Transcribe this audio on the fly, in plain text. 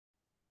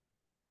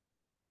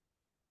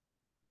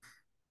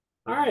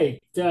All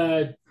right,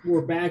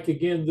 we're back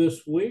again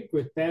this week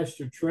with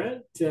Pastor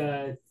Trent,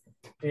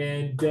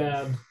 and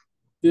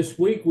this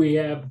week we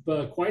have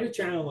quite a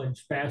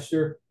challenge,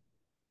 Pastor.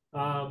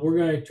 We're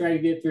going to try to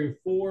get through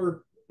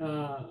four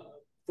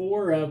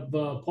of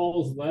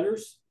Paul's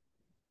letters,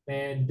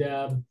 and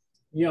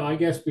I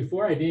guess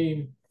before I didn't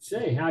even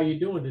say how you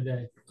doing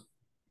today.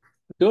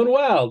 Doing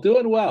well,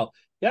 doing well.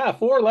 Yeah,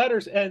 four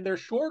letters, and they're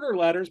shorter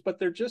letters, but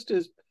they're just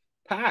as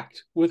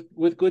packed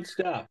with good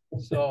stuff.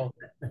 So,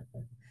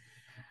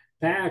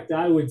 Packed,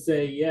 I would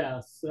say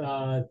yes.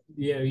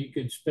 You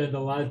could spend a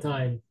lot of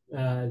time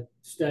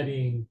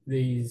studying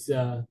these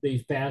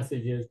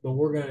passages, but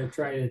we're going to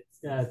try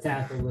to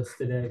tackle this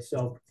today.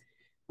 So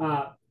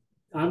uh,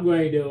 I'm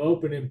going to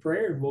open in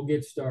prayer, and we'll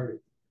get started.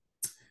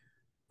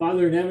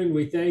 Father in heaven,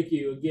 we thank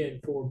you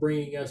again for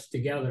bringing us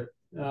together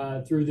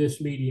through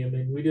this medium,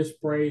 and we just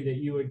pray that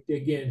you would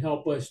again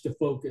help us to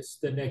focus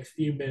the next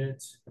few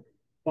minutes.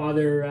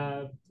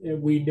 Father,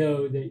 we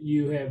know that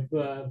you have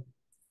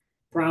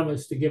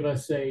promised to give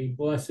us a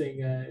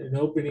blessing, an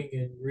opening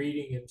and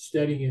reading and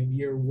studying in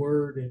your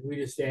word. And we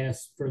just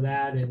ask for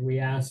that. And we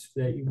ask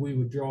that we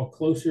would draw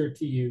closer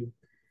to you,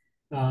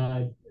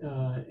 and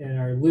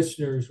our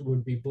listeners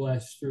would be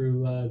blessed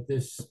through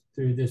this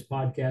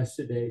podcast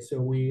today.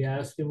 So we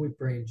ask and we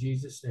pray in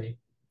Jesus' name.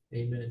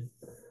 Amen.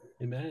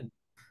 amen.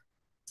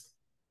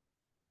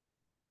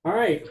 All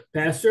right,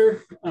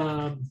 Pastor.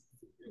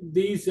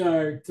 These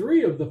are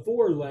three of the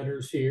four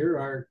letters here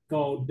are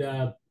called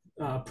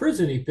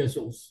prison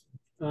epistles.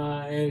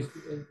 And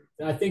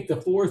I think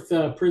the fourth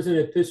prison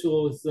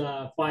epistle is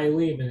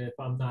Philemon, if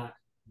I'm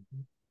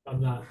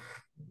not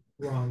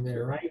wrong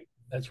there, right?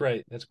 That's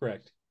right. That's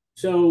correct.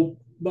 So,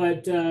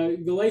 but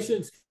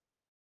Galatians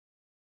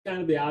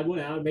kind of the odd one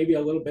out, maybe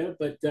a little bit,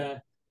 but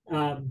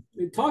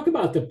talk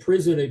about the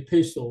prison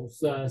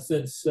epistles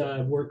since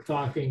we're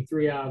talking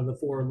three out of the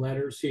four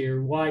letters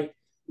here.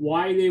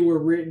 Why they were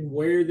written,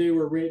 where they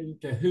were written,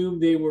 to whom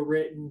they were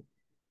written,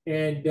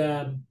 and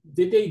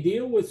did they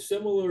deal with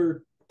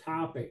similar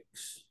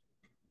topics?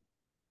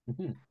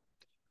 Mhm.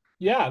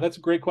 Yeah, that's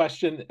a great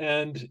question.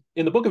 And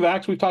in the book of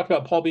Acts, we've talked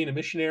about Paul being a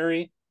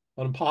missionary,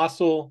 an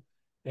apostle,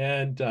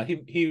 and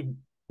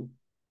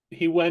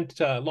he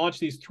went launched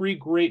these three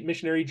great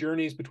missionary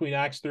journeys between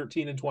Acts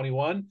 13 and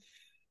 21.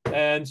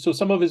 And so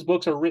some of his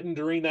books are written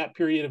during that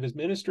period of his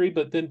ministry,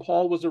 but then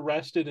Paul was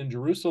arrested in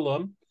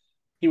Jerusalem.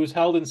 He was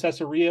held in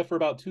Caesarea for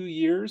about 2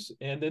 years,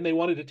 and then they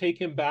wanted to take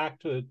him back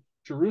to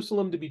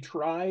Jerusalem to be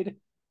tried.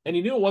 And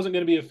he knew it wasn't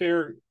going to be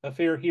a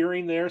fair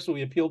hearing there, so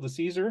he appealed to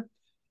Caesar.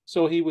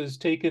 So he was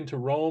taken to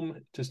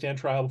Rome to stand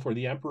trial before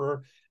the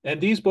emperor. And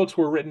these books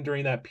were written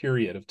during that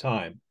period of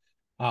time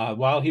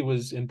while he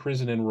was in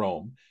prison in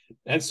Rome.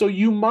 And so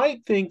you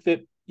might think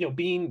that,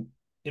 being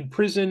in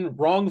prison,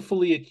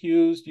 wrongfully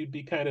accused, you'd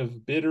be kind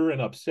of bitter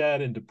and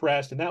upset and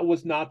depressed. And that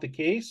was not the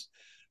case.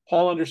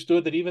 Paul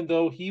understood that even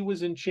though he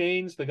was in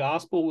chains, the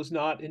gospel was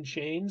not in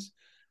chains.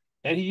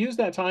 And he used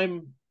that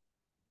time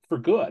for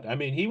good. I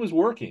mean, he was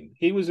working,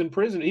 he was in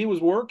prison, he was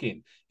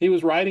working, he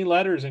was writing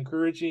letters,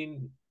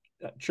 encouraging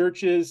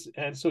churches.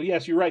 And so,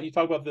 yes, you're right. You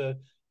talk about the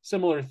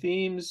similar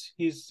themes.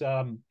 He's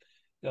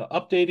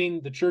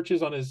updating the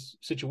churches on his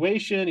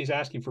situation, he's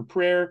asking for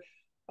prayer.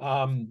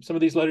 Some of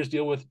these letters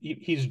deal with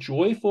he's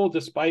joyful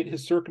despite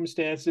his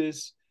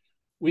circumstances.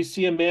 We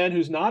see a man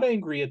who's not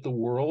angry at the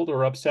world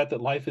or upset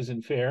that life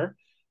isn't fair,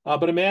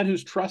 but a man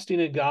who's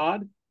trusting in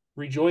God,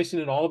 rejoicing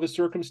in all of his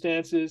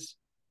circumstances.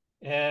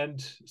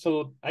 And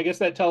so I guess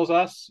that tells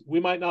us we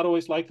might not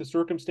always like the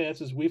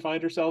circumstances we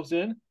find ourselves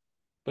in,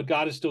 but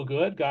God is still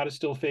good. God is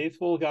still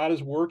faithful. God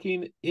is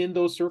working in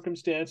those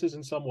circumstances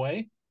in some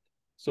way.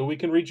 So we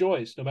can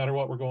rejoice no matter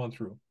what we're going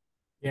through.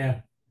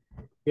 Yeah,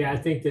 yeah, I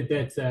think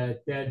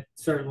that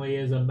certainly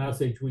is a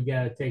message we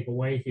got to take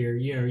away here.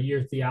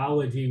 Your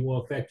theology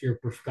will affect your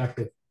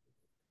perspective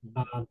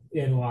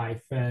in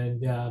life,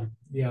 and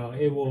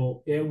it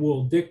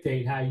will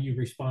dictate how you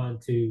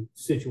respond to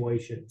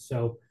situations.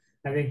 So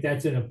I think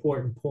that's an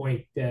important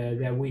point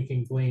that we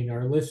can glean,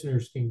 our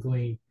listeners can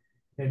glean,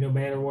 and no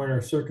matter what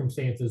our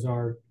circumstances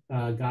are,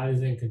 God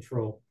is in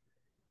control.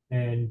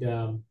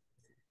 And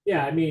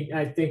yeah, I mean,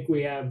 I think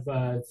we have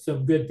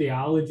some good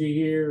theology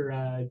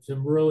here,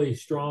 some really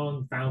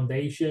strong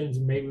foundations.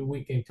 Maybe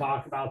we can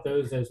talk about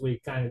those as we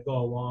kind of go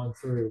along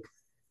through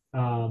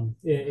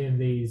in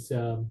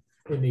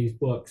these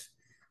books.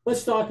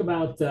 Let's talk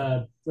about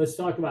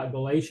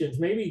Galatians.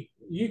 Maybe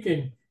you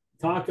can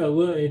talk a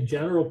little in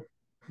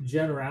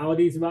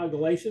generalities about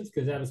Galatians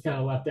because that was kind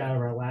of left out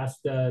of our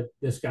last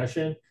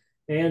discussion.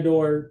 And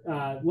or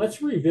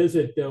let's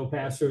revisit though,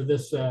 Pastor,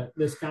 this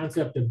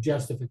concept of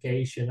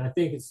justification. I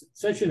think it's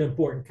such an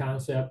important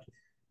concept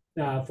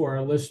for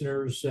our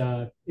listeners,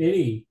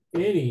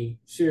 any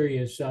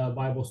serious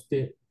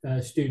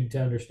student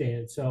to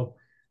understand. So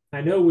I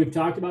know we've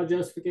talked about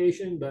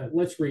justification, but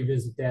let's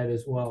revisit that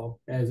as well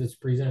as it's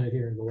presented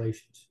here in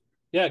Galatians.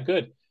 Yeah,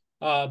 good.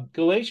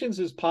 Galatians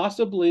is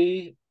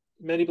possibly,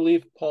 many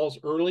believe, Paul's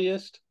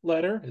earliest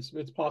letter.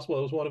 It's possible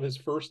it was one of his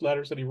first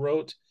letters that he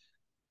wrote.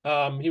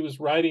 He was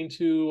writing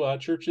to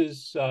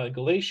churches in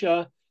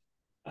Galatia.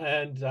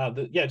 And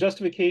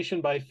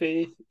justification by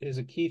faith is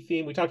a key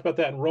theme. We talked about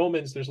that in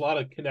Romans. There's a lot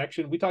of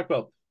connection. We talked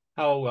about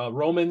how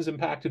Romans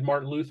impacted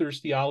Martin Luther's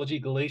theology.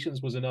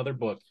 Galatians was another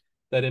book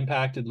that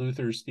impacted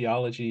Luther's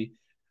theology.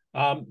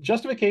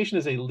 Justification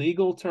is a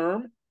legal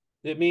term.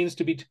 It means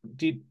to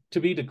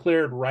be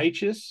declared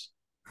righteous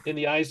in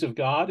the eyes of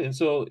God. And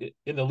so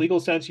in the legal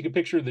sense, you can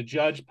picture the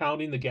judge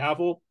pounding the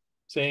gavel,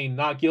 saying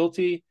not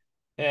guilty.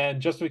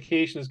 And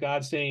justification is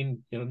God saying,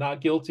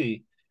 not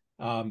guilty.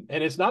 And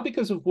it's not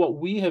because of what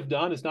we have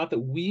done. It's not that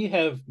we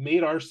have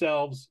made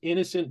ourselves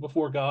innocent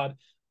before God.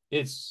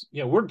 It's,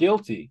 we're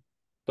guilty,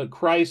 but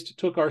Christ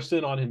took our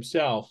sin on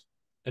himself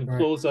and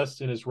clothes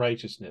us in his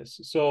righteousness.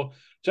 So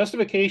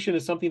justification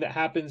is something that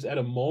happens at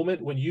a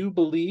moment when you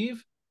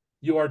believe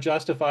you are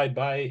justified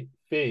by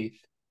faith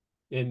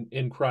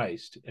in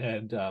Christ.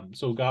 And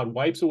so God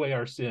wipes away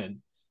our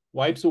sin,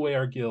 wipes away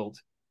our guilt.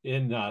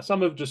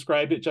 Some have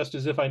described it just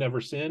as if I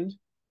never sinned,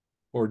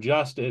 or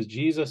just as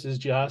Jesus is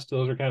just.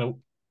 Those are kind of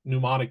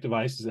mnemonic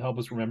devices that help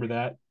us remember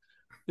that.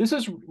 This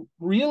is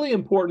really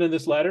important in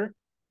this letter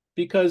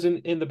because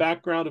in the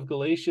background of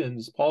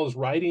Galatians, Paul's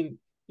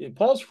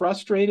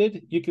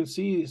frustrated. You can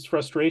see his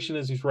frustration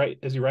as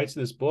he writes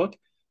this book,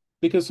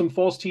 because some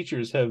false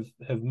teachers have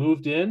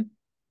moved in,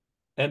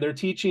 and they're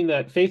teaching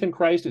that faith in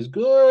Christ is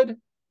good,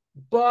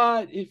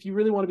 but if you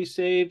really want to be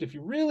saved, if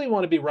you really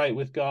want to be right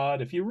with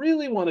God, if you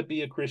really want to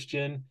be a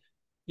Christian,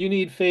 you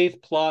need faith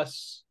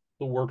plus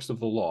the works of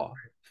the law.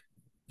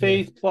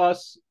 Faith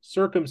plus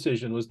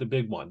circumcision was the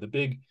big one, the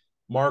big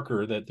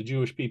marker that the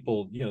Jewish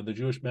people, the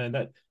Jewish men,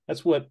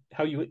 that's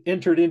how you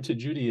entered into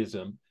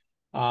Judaism.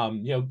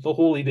 The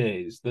holy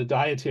days, the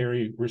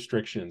dietary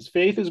restrictions.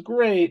 Faith is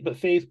great, but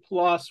faith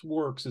plus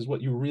works is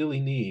what you really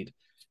need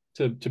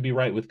to be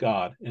right with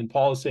God. And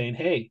Paul is saying,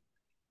 hey,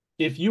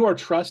 if you are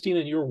trusting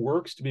in your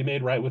works to be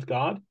made right with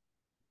God,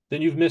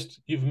 then you've missed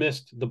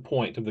the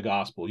point of the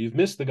gospel. You've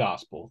missed the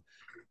gospel.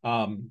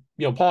 Paul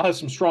has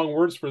some strong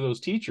words for those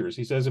teachers.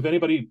 He says, if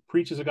anybody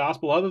preaches a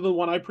gospel other than the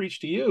one I preach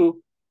to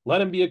you,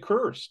 let him be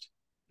accursed,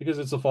 because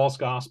it's a false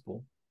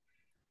gospel.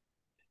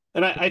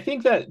 And I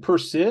think that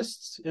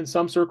persists in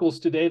some circles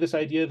today, this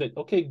idea that,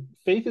 okay,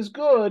 faith is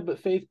good, but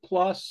faith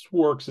plus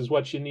works is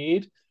what you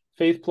need.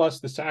 Faith plus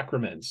the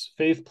sacraments,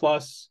 faith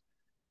plus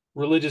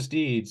religious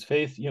deeds,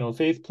 faith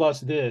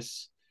plus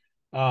this.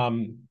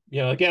 Again,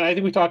 I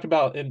think we talked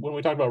about, and when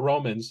we talked about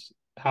Romans,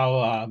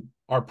 how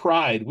our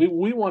pride,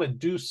 we want to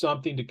do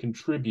something to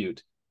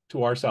contribute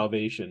to our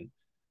salvation.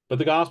 But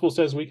the gospel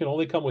says we can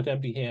only come with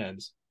empty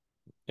hands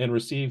and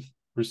receive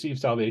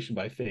salvation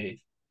by faith.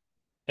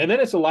 And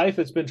then it's a life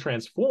that's been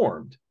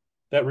transformed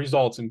that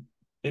results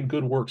in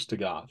good works to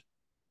God.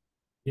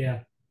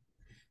 Yeah.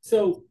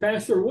 So,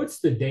 Pastor, what's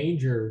the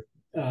danger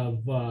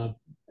of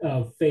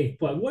faith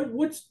plus?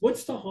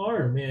 What's the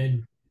harm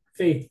in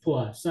faith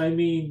plus? I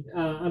mean,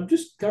 I'm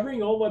just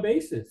covering all my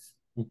bases.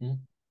 Mm-hmm.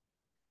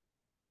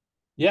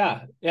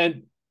 Yeah,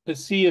 but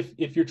see,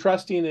 if you're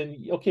trusting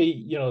in,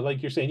 okay,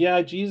 like you're saying,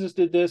 yeah, Jesus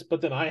did this, but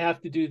then I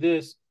have to do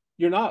this.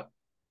 You're not,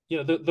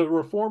 the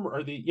Reformer,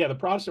 or the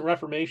Protestant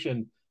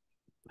Reformation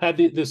had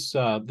this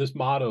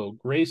motto: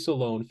 grace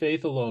alone,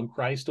 faith alone,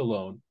 Christ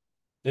alone.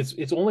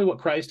 It's only what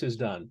Christ has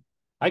done.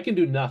 I can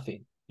do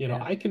nothing.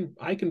 I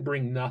can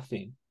bring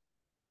nothing.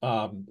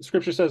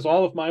 Scripture says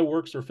all of my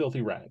works are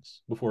filthy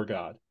rags before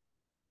God.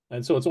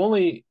 And so it's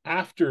only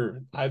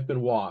after I've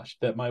been washed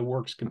that my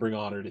works can bring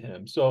honor to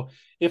him. So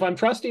if I'm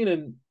trusting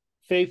in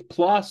faith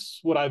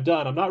plus what I've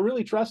done, I'm not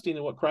really trusting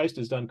in what Christ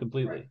has done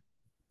completely. Right.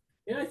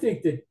 And I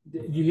think that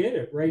you hit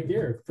it right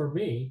there for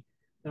me.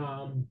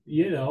 Yeah.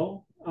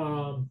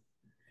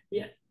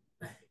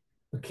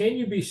 Can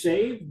you be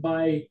saved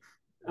by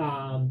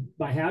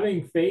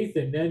having faith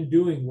and then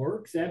doing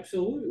works?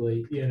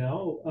 Absolutely.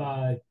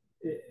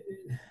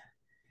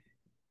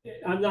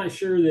 I'm not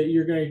sure that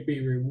you're going to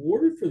be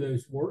rewarded for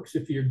those works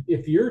if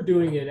you're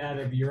doing it out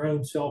of your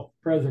own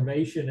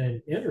self-preservation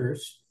and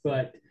interest.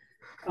 But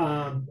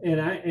I'm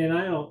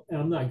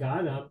not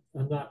God.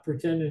 I'm not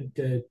pretending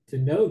to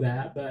know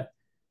that. But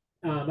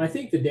I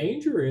think the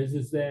danger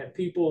is that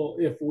people,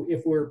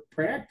 if we're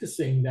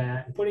practicing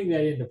that and putting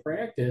that into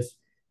practice,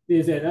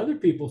 is that other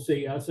people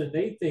see us and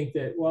they think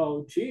that,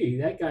 well, gee,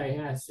 that guy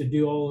has to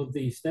do all of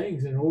these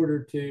things in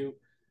order to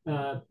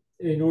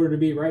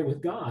be right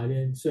with God.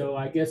 And so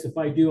I guess if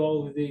I do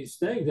all of these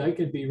things, I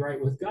can be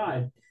right with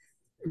God,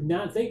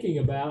 not thinking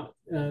about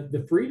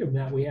the freedom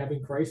that we have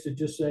in Christ to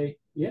just say,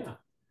 yeah,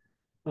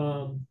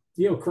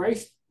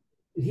 Christ,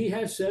 he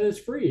has set us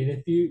free.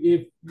 And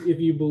if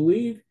you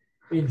believe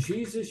in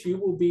Jesus, you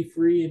will be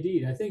free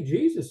indeed. I think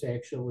Jesus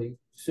actually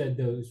said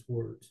those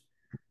words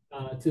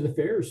to the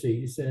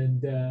Pharisees,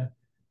 and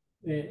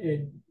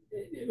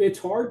it's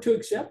hard to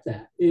accept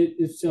that.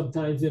 It's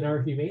sometimes in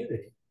our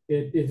humanity.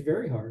 It's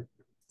very hard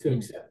to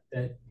accept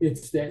that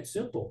it's that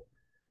simple.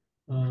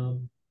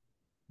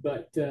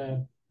 But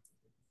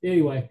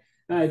anyway,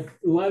 a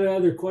lot of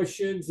other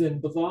questions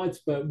and thoughts,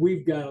 but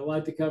we've got a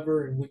lot to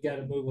cover and we got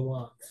to move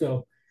along.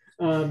 So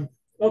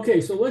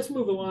Okay, so let's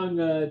move along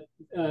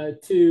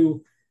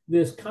to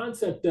this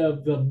concept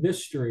of the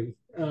mystery.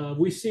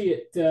 We see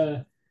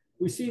it.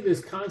 We see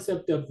this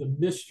concept of the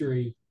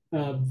mystery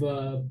of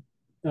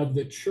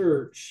the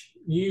church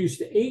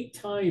used 8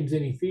 times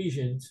in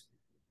Ephesians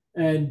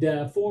and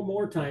 4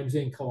 more times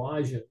in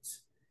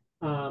Colossians.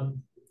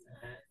 Um,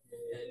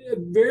 a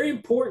very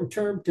important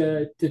term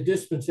to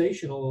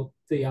dispensational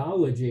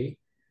theology.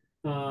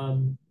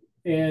 Um,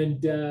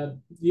 and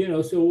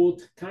so we'll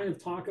kind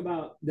of talk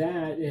about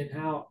that and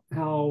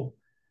how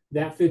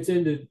that fits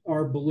into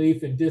our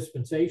belief in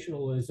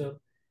dispensationalism,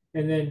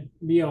 and then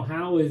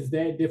how is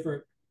that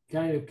different,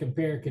 kind of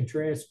compare and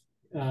contrast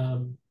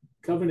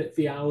covenant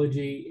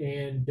theology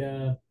and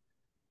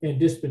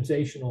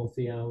dispensational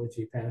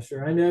theology,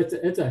 Pastor. I know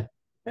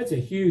that's a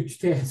huge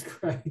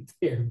task right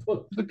there.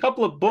 There's a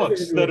couple of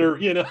books that are,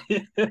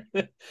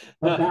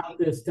 About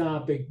this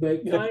topic,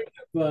 but yeah, kind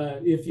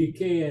of, if you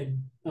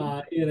can,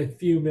 in a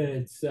few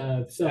minutes,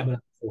 yeah. sum it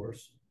up for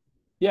us.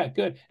 Yeah,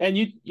 good. And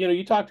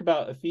you talked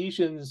about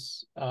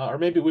Ephesians, or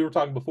maybe we were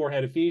talking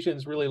beforehand.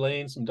 Ephesians really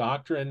laying some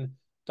doctrine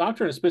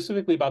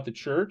specifically about the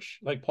church.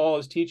 Like Paul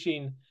is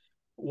teaching,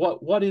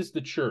 what is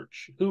the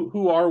church?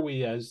 Who are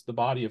we as the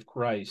body of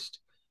Christ?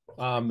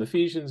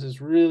 Ephesians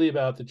is really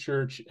about the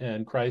church,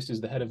 and Christ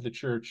is the head of the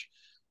church.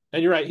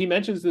 And you're right. He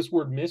mentions this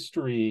word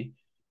mystery,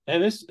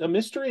 and this a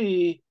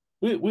mystery.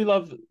 We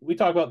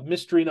talk about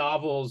mystery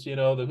novels, the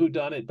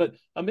whodunit, but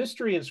a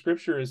mystery in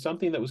Scripture is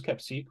something that was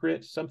kept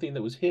secret, something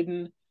that was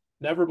hidden,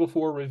 never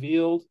before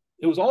revealed.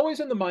 It was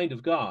always in the mind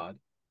of God,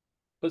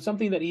 but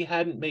something that He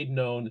hadn't made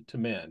known to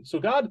man. So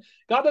God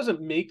doesn't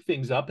make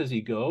things up as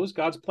He goes.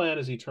 God's plan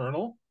is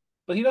eternal,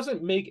 but He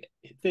doesn't make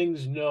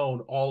things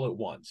known all at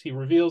once. He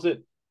reveals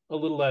it a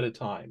little at a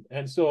time.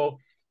 And so,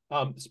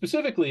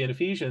 specifically in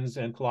Ephesians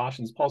and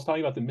Colossians, Paul's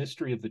talking about the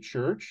mystery of the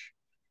church,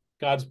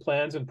 God's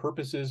plans and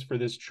purposes for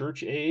this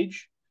church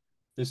age,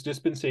 this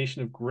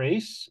dispensation of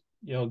grace.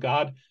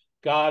 God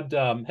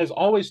has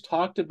always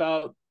talked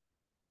about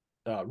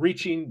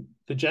reaching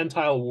the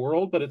Gentile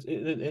world, but it's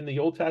in the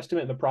Old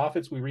Testament and the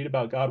prophets, we read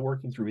about God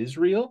working through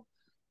Israel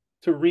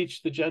to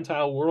reach the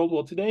Gentile world.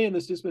 Well, today in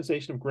this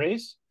dispensation of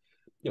grace,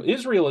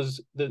 Israel as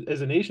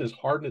a nation has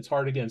hardened its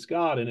heart against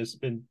God and has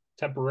been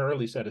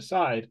temporarily set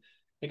aside.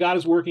 And God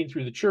is working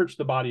through the church,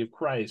 the body of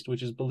Christ,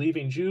 which is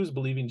believing Jews,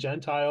 believing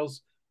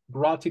Gentiles,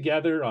 brought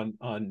together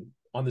on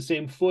the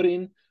same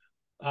footing.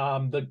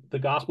 The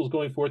gospel is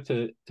going forth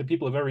to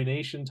people of every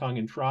nation, tongue,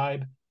 and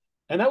tribe.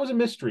 And that was a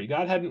mystery.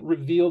 God hadn't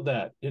revealed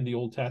that in the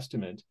Old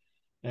Testament.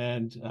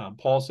 And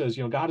Paul says,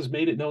 God has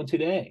made it known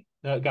today.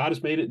 God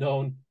has made it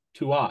known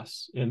to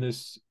us in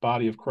this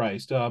body of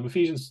Christ.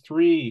 Ephesians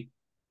 3:5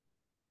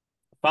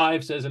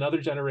 says, in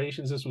other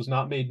generations, this was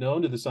not made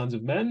known to the sons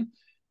of men,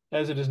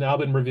 as it has now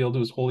been revealed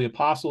to his holy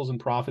apostles and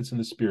prophets in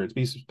the spirits.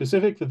 Be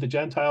specific that the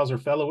Gentiles are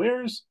fellow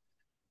heirs,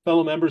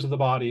 fellow members of the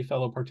body,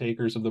 fellow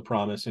partakers of the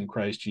promise in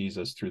Christ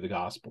Jesus through the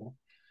gospel.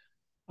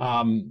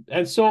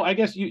 And so I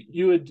guess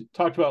you had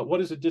talked about what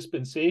is a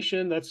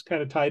dispensation. That's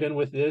kind of tied in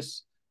with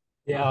this.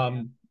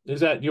 Yeah, Is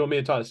that, you want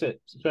me to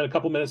spend a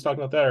couple minutes talking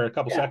about that, or a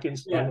couple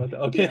seconds talking about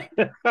that? Okay.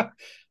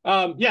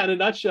 In a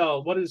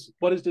nutshell, what is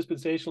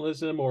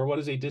dispensationalism, or what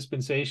is a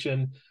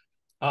dispensation?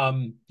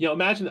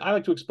 Imagine, I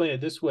like to explain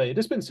it this way. A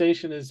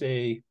dispensation is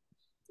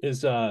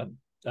an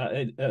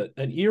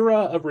era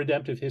of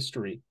redemptive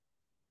history.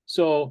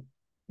 So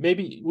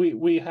maybe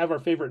we have our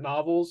favorite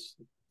novels.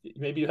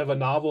 Maybe you have a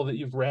novel that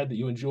you've read that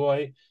you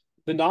enjoy.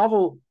 The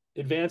novel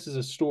advances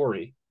a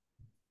story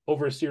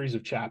over a series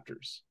of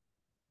chapters.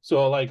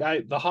 So like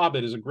The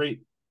Hobbit is a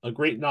great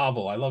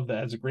novel. I love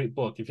that. It's a great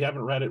book. If you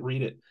haven't read it,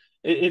 read it.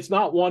 It's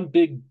not one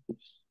big,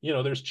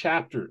 there's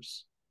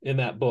chapters in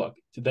that book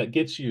that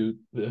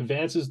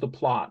advances the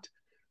plot.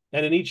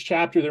 And in each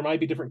chapter, there might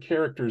be different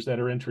characters that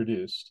are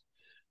introduced.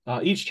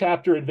 Each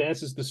chapter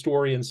advances the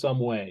story in some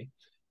way.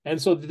 And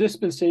so the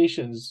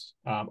dispensations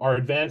are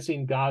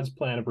advancing God's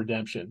plan of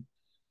redemption.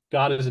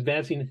 God is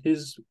advancing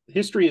his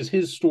history is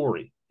his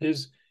story.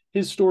 His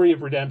story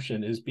of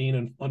redemption is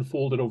being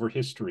unfolded over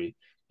history.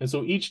 And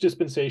so each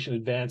dispensation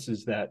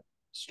advances that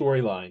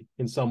storyline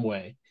in some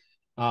way.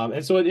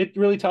 And so it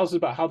really tells us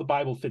about how the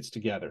Bible fits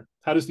together.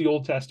 How does the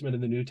Old Testament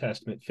and the New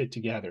Testament fit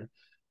together?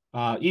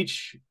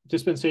 Each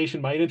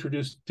dispensation might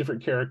introduce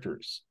different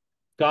characters.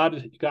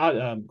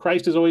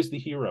 Christ is always the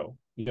hero.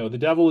 The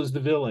devil is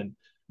the villain.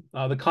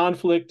 The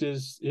conflict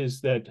is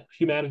that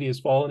humanity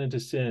has fallen into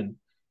sin.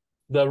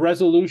 The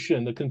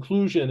resolution, the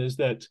conclusion is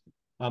that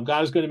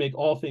God is going to make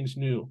all things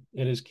new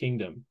in his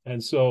kingdom.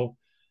 And so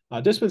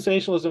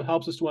dispensationalism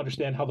helps us to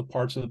understand how the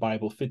parts of the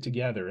Bible fit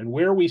together and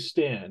where we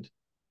stand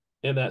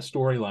in that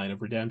storyline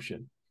of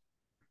redemption.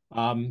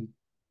 You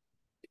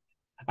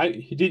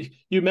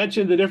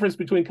mentioned the difference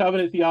between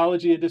covenant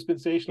theology and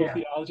dispensational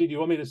theology. Do you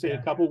want me to say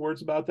a couple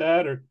words about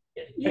that? Or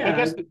I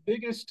guess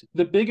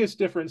the biggest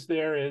difference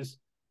there is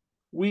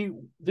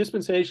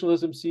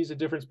dispensationalism sees a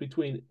difference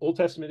between Old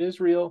Testament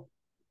Israel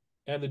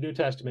and the New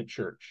Testament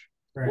church,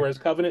 whereas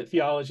covenant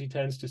theology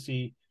tends to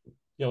see,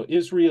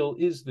 Israel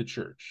is the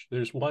church.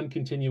 There's one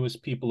continuous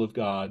people of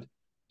God,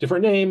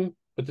 different name,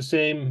 but the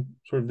same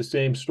sort of the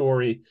same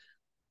story.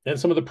 And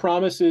some of the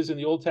promises in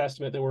the Old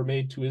Testament that were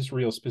made to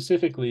Israel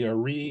specifically are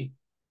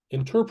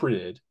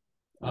reinterpreted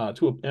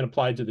and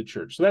applied to the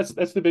church. So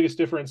that's the biggest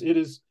difference. It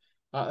is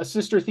a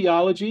sister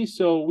theology,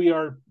 so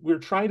we're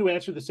trying to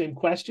answer the same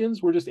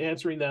questions. We're just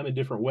answering them in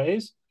different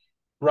ways.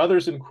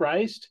 Brothers in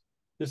Christ.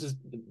 This is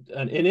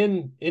an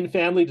in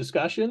family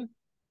discussion.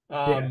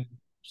 Yeah.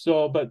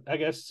 So, but I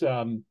guess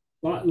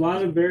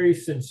lot of very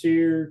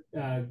sincere,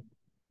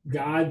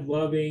 God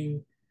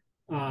loving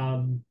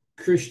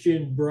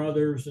Christian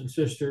brothers and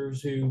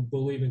sisters who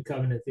believe in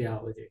covenant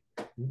theology.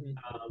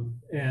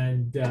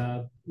 And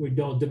we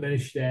don't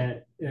diminish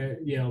that,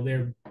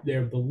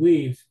 their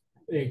beliefs,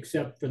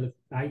 except for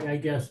I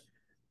guess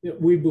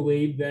we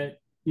believe that,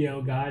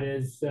 God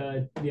is,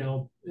 5,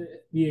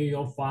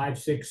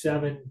 6,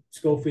 7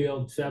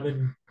 Schofield,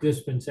 7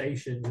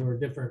 dispensations or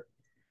different,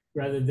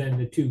 rather than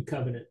the 2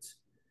 covenants,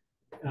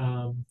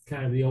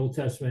 kind of the Old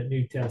Testament,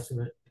 New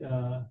Testament.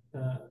 But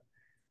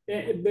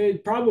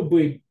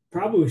probably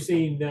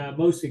seen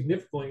most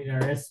significantly in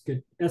our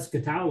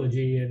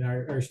eschatology and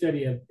our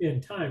study of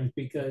end times,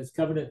 because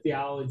covenant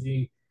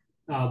theology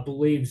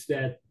believes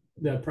that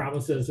the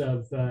promises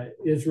of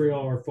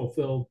Israel are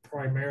fulfilled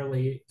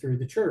primarily through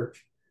the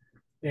church.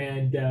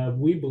 And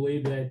we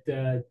believe that,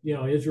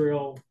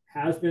 Israel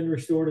has been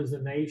restored as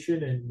a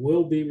nation and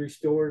will be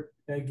restored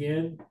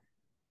again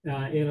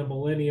in a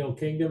millennial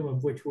kingdom,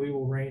 of which we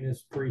will reign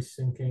as priests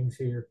and kings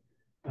here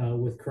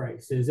with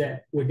Christ.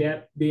 Would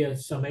that be a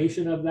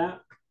summation of that?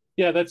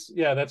 Yeah,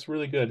 that's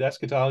really good.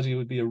 Eschatology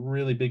would be a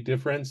really big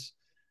difference.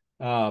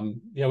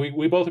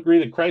 We both agree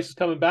that Christ is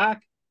coming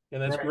back,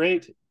 and that's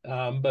great.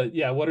 But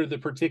yeah, what are the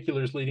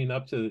particulars leading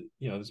up to,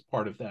 this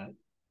part of that?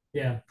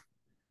 Yeah.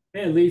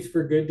 And it leads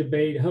for good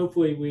debate.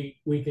 Hopefully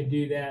we can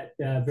do that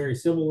very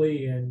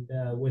civilly and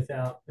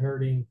without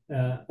hurting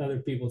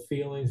other people's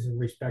feelings, and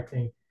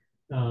respecting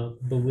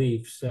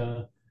beliefs.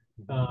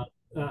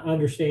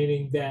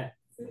 Understanding that,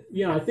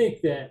 I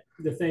think that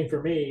the thing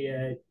for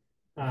me,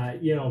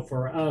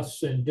 for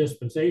us in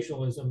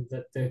dispensationalism,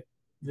 that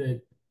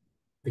the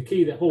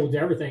key that holds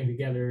everything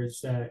together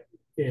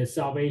is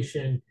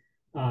salvation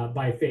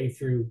by faith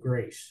through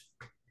grace.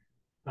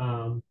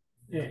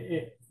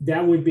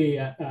 That would be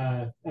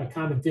a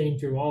common theme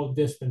through all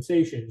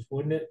dispensations,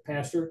 wouldn't it,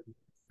 Pastor?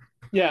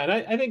 Yeah, and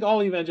I think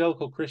all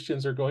evangelical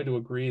Christians are going to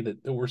agree that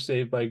we're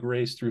saved by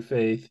grace through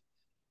faith.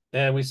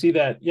 And we see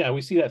that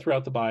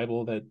throughout the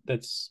Bible,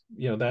 that's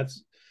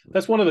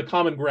one of the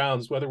common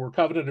grounds. Whether we're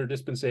covenant or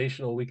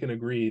dispensational, we can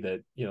agree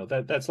that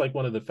that's like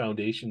one of the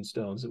foundation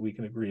stones that we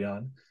can agree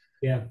on.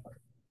 Yeah.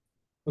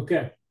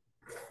 Okay.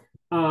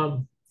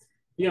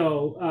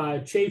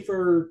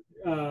 Chafer,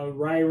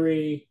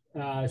 Ryrie,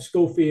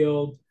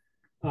 Schofield,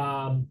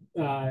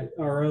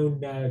 our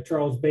own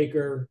Charles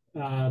Baker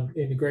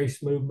in the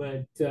Grace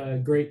Movement,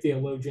 great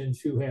theologians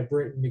who have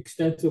written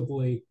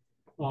extensively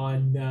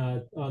on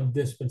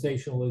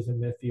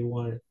dispensationalism, if you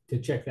want to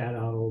check that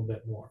out a little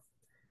bit more.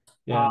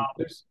 Yeah,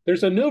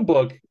 there's a new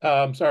book.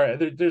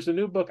 There's a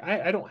new book.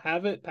 I don't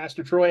have it.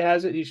 Pastor Troy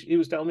has it. He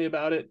was telling me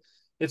about it.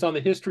 It's on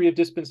the history of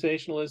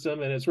dispensationalism,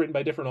 and it's written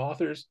by different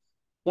authors.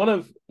 One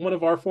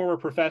of our former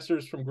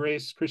professors from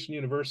Grace Christian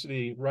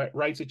University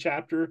writes a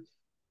chapter.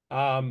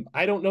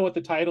 I don't know what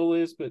the title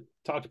is, but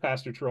talk to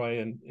Pastor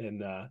Troy,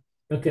 and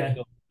okay,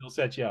 he'll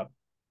set you up.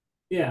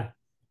 Yeah.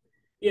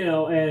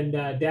 And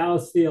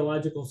Dallas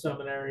Theological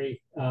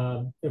Seminary.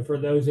 And for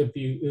those of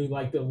you who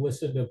like to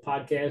listen to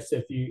podcasts,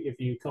 if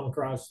you come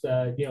across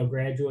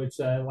graduates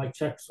like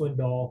Chuck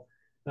Swindoll,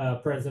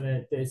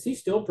 president, is he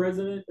still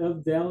president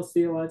of Dallas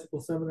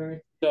Theological Seminary?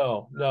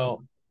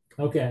 No.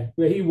 Okay,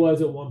 but he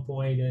was at one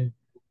point, and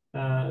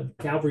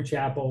Calvary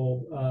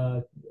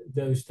Chapel,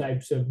 those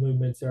types of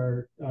movements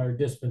are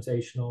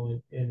dispensational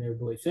in their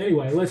beliefs.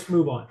 Anyway, let's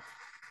move on.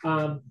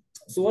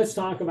 So let's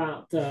talk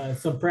about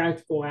some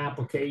practical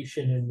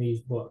application in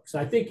these books.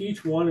 I think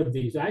each one of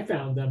these, I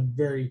found them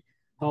very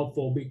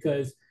helpful,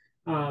 because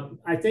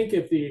I think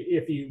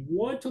if you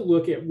want to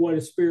look at what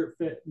a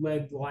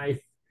spirit-led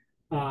life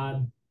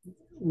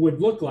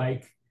would look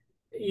like,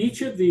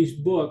 each of these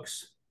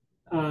books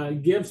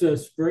gives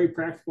us very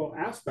practical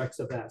aspects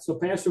of that. So,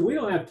 Pastor, we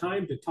don't have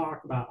time to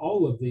talk about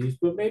all of these,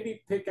 but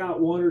maybe pick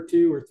out 1 or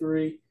 2 or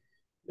 3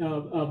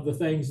 of the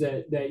things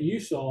that you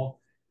saw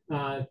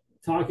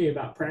talking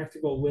about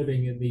practical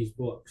living in these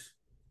books.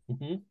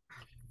 Mm-hmm.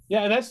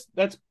 Yeah, and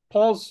that's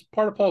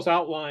part of Paul's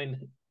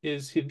outline.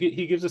 Is he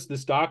gives us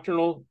this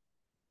doctrinal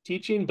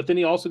teaching, but then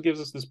he also gives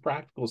us this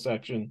practical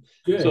section.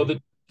 Good. So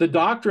the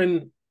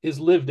doctrine is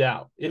lived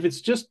out. If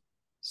it's just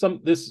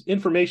this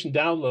information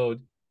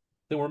download,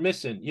 then we're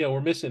missing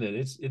it.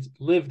 It's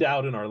lived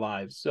out in our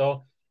lives.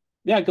 So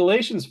yeah,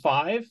 Galatians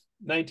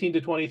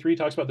 5:19-23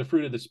 talks about the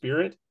fruit of the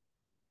Spirit.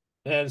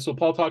 And so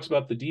Paul talks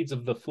about the deeds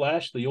of the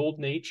flesh, the old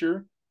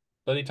nature.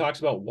 Then he talks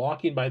about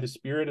walking by the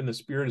Spirit, and the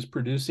Spirit is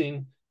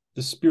producing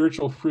the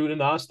spiritual fruit in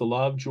us: the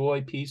love,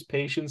 joy, peace,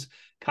 patience,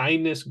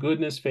 kindness,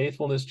 goodness,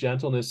 faithfulness,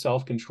 gentleness,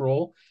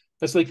 self-control.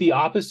 That's like the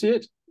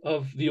opposite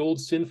of the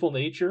old sinful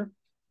nature.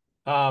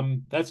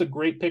 That's a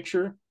great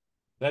picture.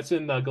 That's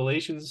in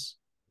Galatians.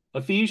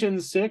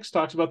 Ephesians 6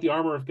 talks about the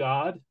armor of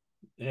God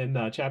in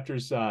chapter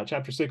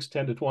 6,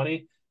 10 to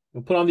 20.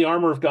 We'll put on the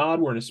armor of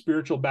God. We're in a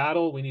spiritual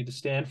battle. We need to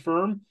stand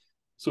firm.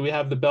 So we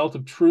have the belt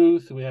of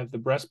truth. We have the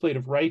breastplate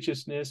of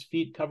righteousness,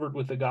 feet covered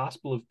with the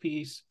gospel of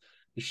peace,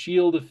 the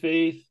shield of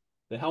faith,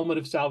 the helmet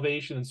of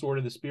salvation, and sword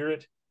of the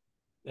Spirit.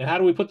 And how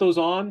do we put those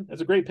on?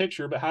 That's a great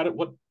picture, but how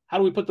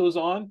do we put those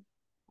on?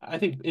 I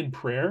think in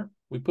prayer.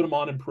 We put them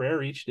on in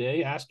prayer each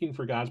day, asking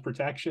for God's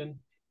protection,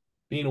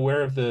 being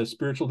aware of the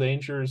spiritual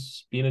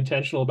dangers, being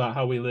intentional about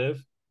how we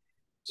live.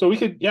 So we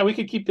could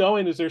keep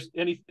going. Is there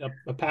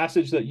a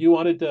passage that you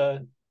wanted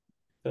to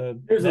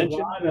There's a mention?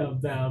 lot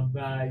of them,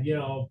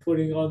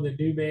 putting on the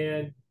new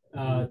man,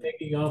 Mm.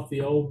 taking off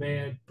the old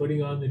man,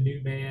 putting on the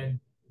new man.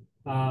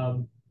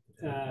 Um,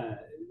 uh,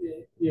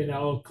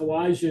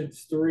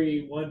 Colossians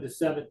 3, 1 to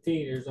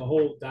 17, there's a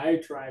whole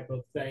diatribe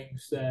of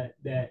things that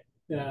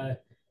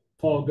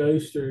Paul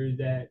goes through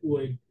that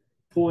would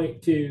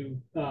point to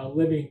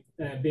living,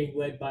 being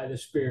led by the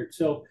Spirit.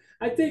 So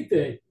I think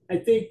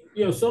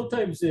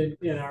sometimes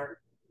in our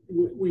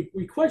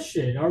we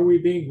question: Are we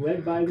being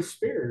led by the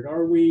Spirit?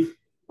 Are we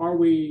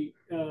living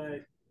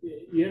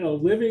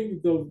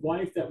the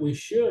life that we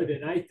should?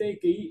 And I think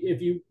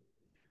if you,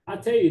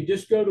 I'll tell you,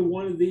 just go to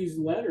one of these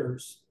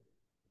letters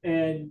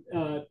and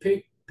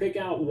pick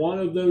out one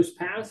of those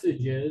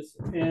passages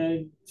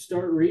and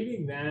start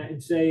reading that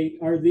and say,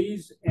 are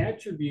these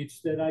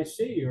attributes that I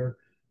see?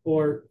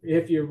 Or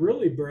if you're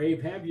really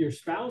brave, have your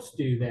spouse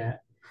do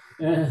that.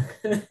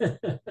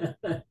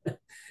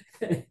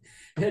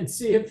 And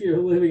see if you're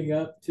living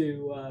up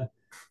to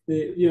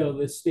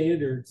the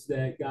standards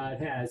that God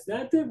has.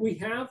 Not that we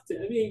have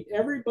to. I mean,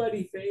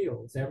 everybody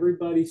fails,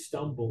 everybody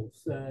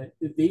stumbles.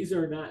 These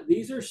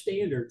are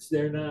standards.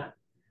 They're not.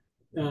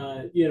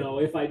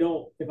 If I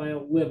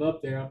don't live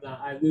up there,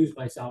 I lose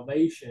my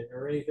salvation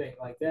or anything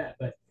like that.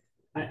 But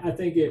I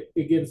think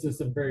it gives us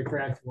some very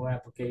practical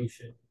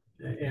application,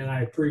 and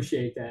I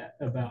appreciate that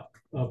about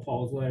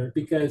Paul's letter,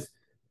 because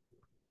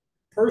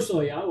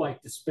personally I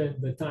like to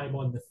spend the time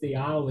on the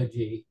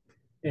theology,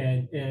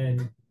 and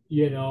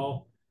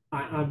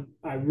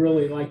I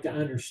really like to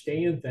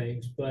understand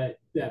things, but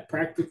that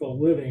practical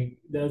living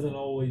doesn't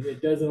always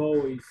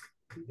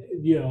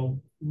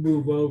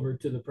move over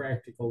to the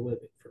practical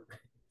living for me.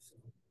 So,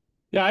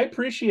 Yeah, I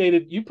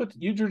appreciated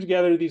you drew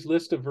together these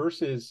list of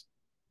verses,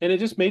 and it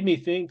just made me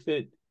think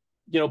that,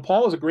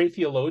 Paul is a great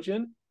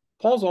theologian.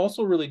 Paul's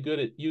also really good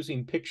at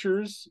using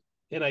pictures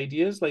and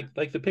ideas,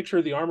 like the picture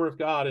of the armor of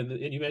God, and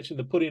you mentioned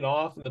the putting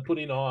off and the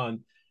putting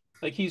on.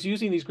 Like he's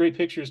using these great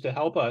pictures to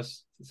help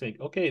us to think,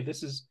 okay,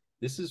 this is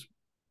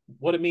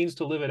what it means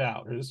to live it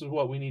out, or this is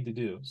what we need to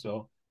do.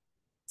 So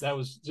that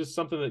was just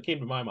something that came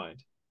to my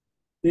mind.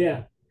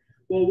 yeah.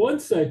 Well, one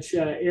such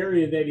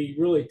area that he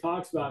really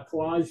talks about,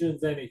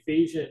 Colossians and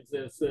Ephesians,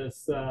 is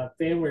this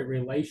family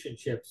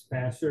relationships,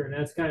 Pastor, and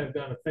that's kind of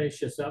going to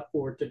finish us up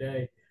for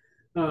today.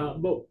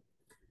 But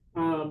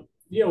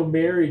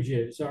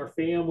marriages, our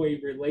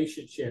family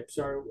relationships,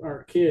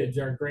 our kids,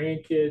 our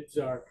grandkids,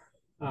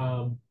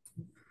 um,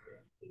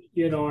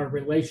 our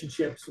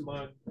relationships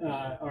among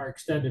our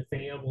extended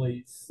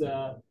families.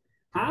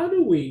 How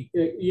do we,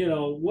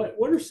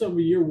 what are some of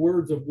your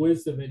words of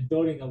wisdom in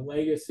building a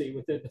legacy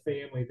within the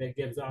family that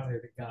gives honor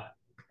to God?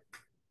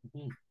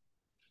 Mhm.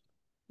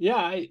 Yeah,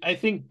 I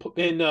think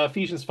in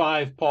Ephesians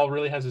 5, Paul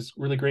really has this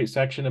really great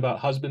section about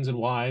husbands and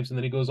wives, and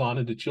then he goes on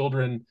into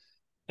children.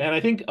 And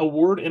I think a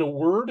word,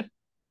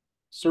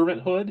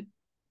 servanthood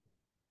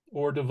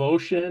or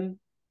devotion,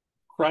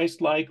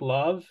 Christ-like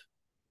love.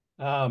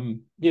 You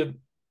know,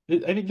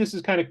 I think this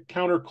is kind of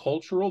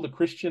countercultural. The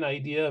Christian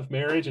idea of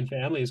marriage and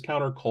family is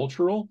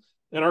countercultural.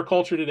 In our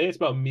culture today, it's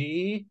about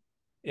me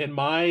and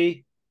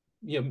my,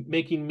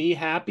 making me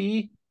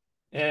happy.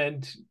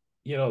 And,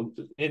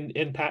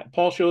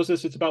 Paul shows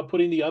us it's about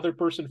putting the other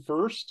person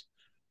first.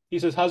 He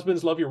says,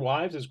 husbands, love your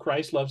wives as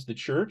Christ loves the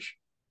church.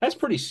 That's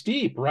pretty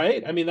steep,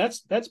 right? I mean,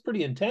 that's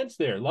pretty intense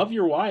there. Love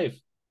your wife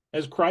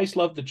as Christ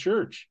loved the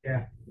church.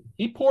 Yeah.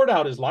 He poured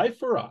out his life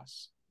for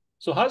us.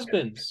 So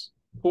husbands,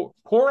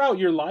 pour out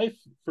your life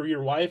for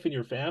your wife and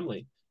your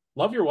family.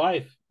 Love your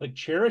wife, like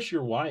cherish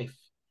your wife,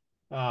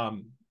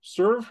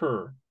 serve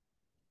her,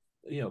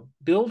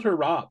 build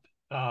her up,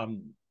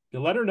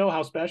 let her know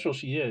how special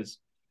she is.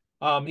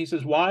 He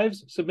says,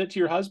 wives, submit to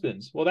your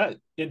husbands. Well, that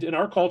in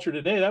our culture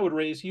today, that would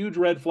raise huge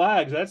red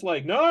flags. That's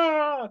like,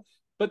 no,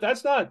 but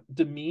that's not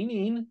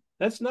demeaning.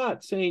 That's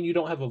not saying you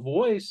don't have a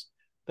voice.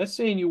 That's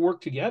saying you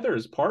work together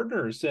as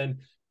partners. And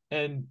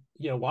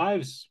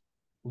wives,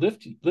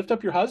 lift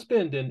up your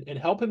husband and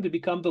help him to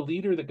become the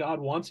leader that God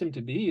wants him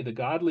to be, the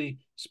godly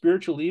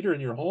spiritual leader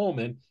in your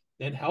home,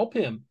 and help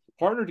him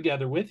partner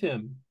together with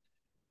him.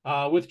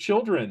 With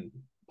children,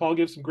 Paul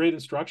gives some great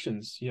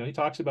instructions. He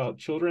talks about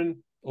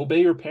children,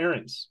 obey your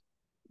parents.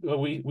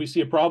 We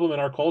see a problem in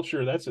our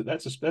culture. That's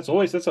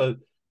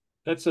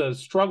a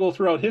struggle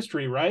throughout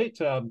history, right?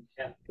 Yeah.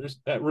 There's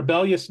that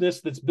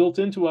rebelliousness that's built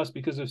into us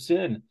because of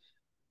sin.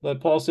 But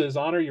Paul says,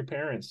 honor your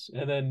parents.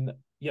 And then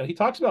he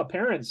talks about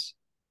parents,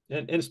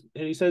 and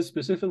he says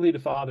specifically to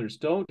fathers,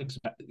 don't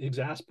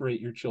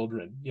exasperate your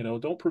children.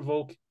 Don't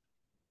provoke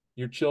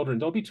your children.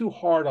 Don't be too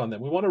hard on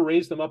them. We want to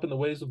raise them up in the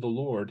ways of the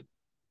Lord,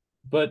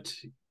 but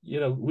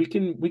we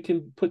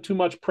can put too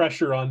much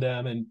pressure on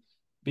them and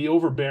be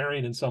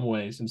overbearing in some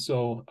ways. And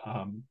so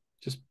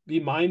just be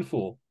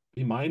mindful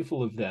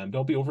of them.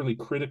 Don't be overly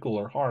critical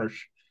or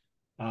harsh,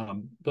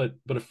 but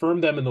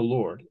affirm them in the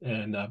Lord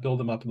and build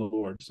them up in the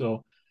Lord.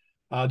 So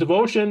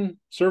devotion,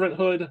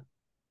 servanthood,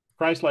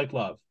 Christ-like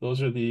love.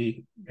 Those are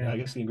Yeah, I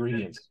guess, the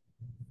ingredients.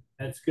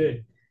 that's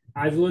good.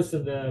 I've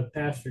listened to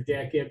Pastor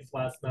Jack Gibbs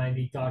last night.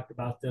 He talked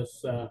about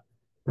this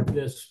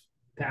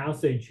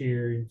passage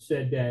here and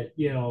said that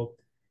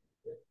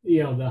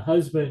the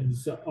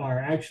husbands are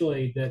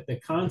actually, that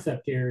the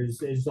concept here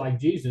is like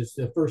Jesus,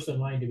 the first in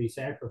line to be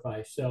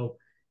sacrificed. So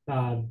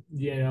um,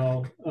 you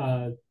know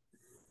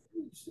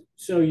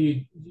so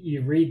you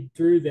read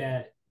through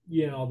that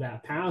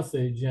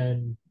passage,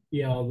 and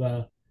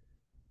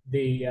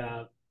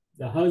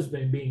the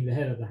husband being the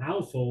head of the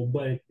household,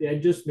 but it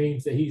just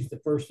means that he's the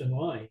first in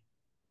line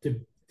to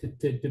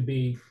to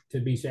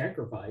be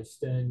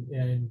sacrificed,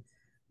 and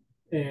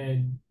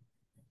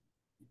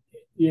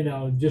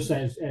just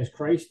as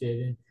Christ did.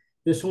 And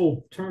this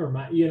whole term,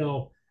 I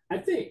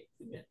think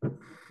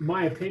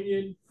my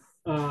opinion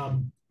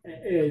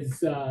is,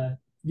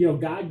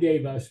 God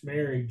gave us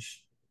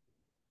marriage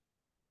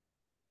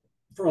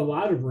for a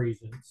lot of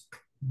reasons,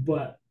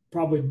 but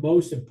probably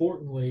most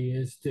importantly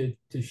is to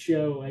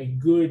show a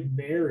good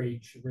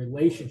marriage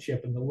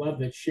relationship, and the love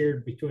that's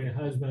shared between a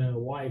husband and a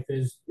wife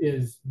is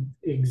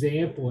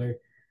exemplary,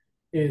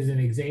 is an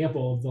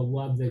example of the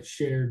love that's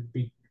shared,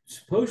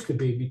 supposed to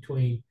be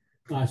between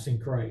us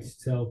and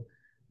Christ. So,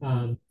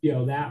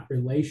 that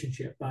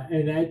relationship,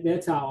 and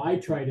that's how I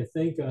try to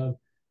think of.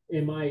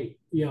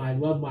 I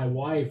love my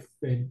wife,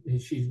 and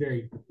she's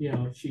very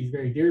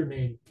dear to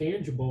me and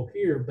tangible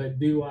here, but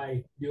do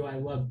I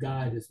love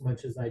God as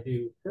much as I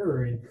do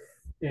her?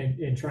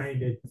 And trying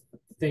to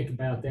think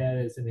about that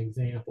as an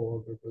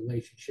example of a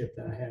relationship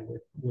that I have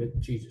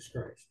with Jesus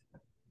Christ.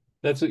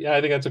 I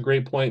think that's a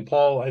great point.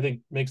 Paul, I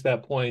think, makes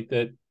that point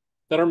that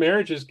our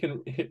marriages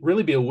can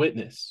really be a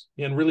witness,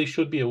 and really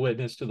should be a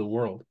witness to the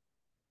world.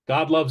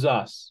 God loves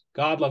us.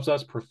 God loves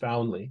us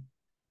profoundly.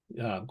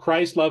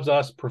 Christ loves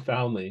us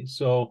profoundly.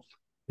 So,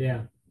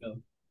 Yeah. yeah.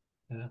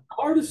 The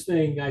hardest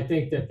thing that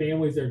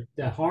families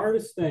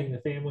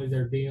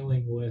are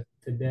dealing with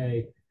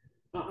today,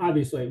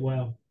 obviously,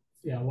 well,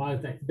 yeah, a lot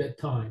of things, but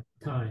time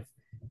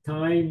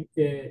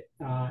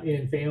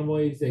in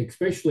families,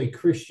 especially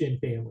Christian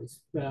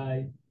families,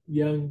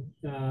 young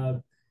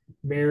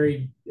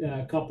married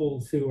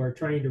couples who are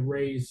trying to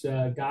raise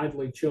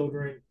godly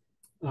children.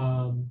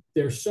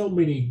 There's so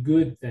many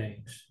good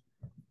things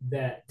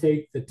that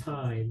take the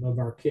time of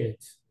our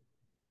kids,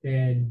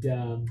 and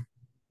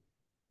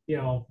you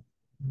know,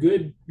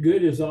 good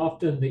is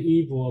often the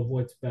evil of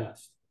what's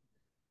best,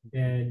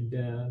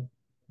 and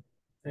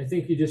I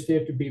think you just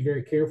have to be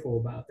very careful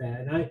about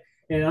that.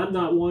 And I'm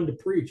not one to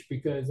preach,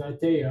 because I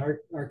tell you,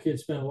 our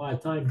kids spend a lot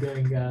of time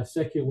doing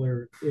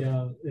secular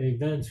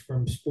events,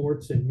 from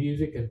sports and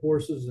music and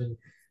horses and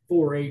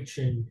 4-H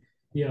and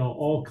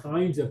all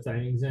kinds of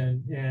things.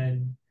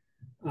 And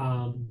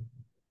um,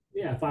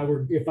 yeah, if I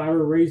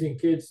were raising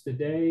kids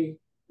today,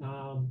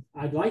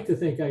 I'd like to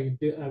think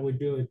I would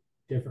do it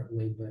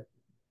differently, but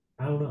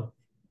I don't know.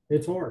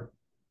 It's hard.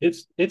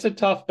 It's a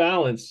tough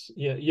balance.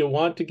 You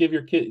want to give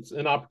your kids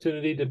an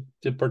opportunity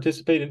to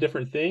participate in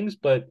different things,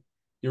 but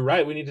you're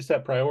right. We need to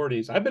set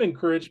priorities. I've been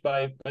encouraged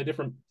by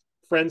different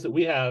friends that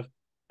we have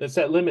that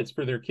set limits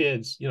for their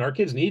kids. Our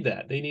kids need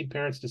that. They need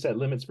parents to set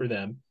limits for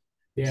them.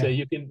 Say,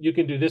 Yeah. you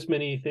can do this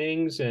many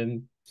things,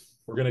 and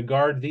we're going to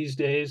guard these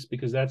days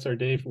because that's our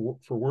day for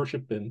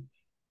worship and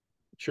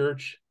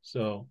church.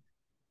 So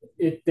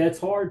That's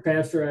hard,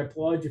 Pastor. I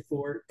applaud you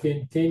for it.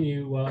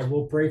 Continue.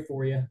 We'll pray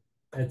for you.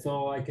 That's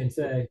all I can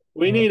say.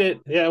 we need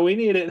it. Yeah, we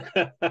need it.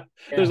 There's a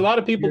Yeah. lot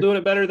of people You're, doing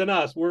it better than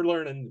us. We're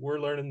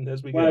learning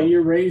as we well, go.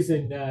 you're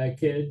raising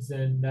kids,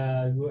 and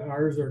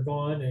ours are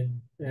gone,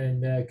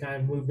 and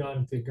kind of moved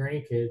on to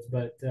grandkids.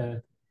 But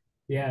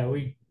yeah,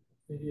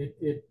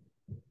 it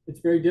it's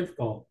very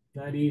difficult,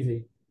 not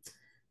easy.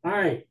 All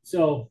right,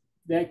 so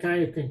that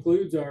kind of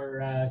concludes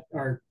our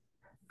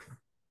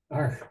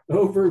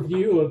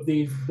overview of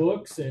these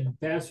books. And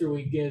Pastor,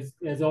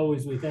 as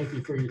always, we thank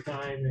you for your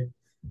time and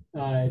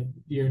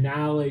your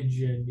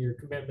knowledge and your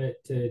commitment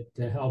to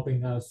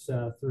helping us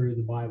through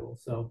the Bible.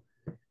 So,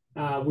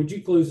 would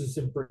you close us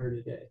in prayer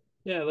today?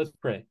 Yeah, let's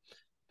pray.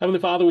 Heavenly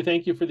Father, we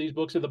thank you for these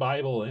books of the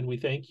Bible, and we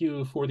thank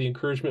you for the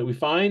encouragement we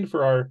find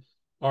for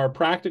our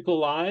practical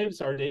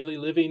lives, our daily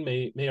living.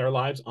 May our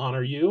lives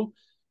honor you.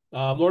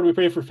 Lord, we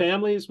pray for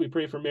families. We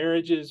pray for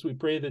marriages. We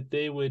pray that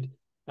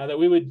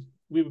we would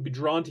be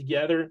drawn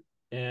together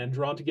in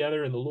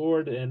the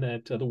Lord, and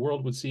that the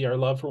world would see our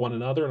love for one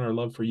another and our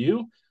love for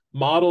you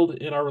modeled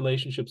in our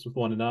relationships with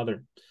one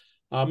another.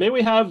 May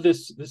we have the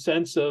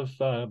sense of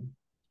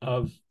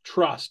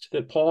trust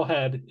that Paul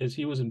had as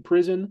he was in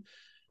prison,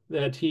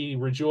 that he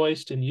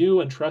rejoiced in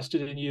you and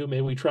trusted in you.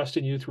 May we trust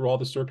in you through all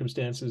the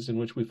circumstances in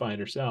which we find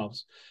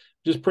ourselves.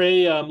 Just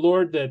pray,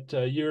 Lord,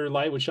 that your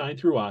light would shine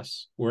through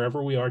us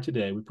wherever we are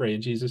today. We pray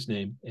in Jesus'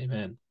 name.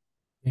 Amen.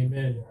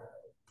 Amen.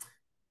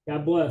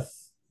 God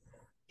bless.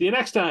 See you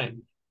next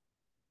time.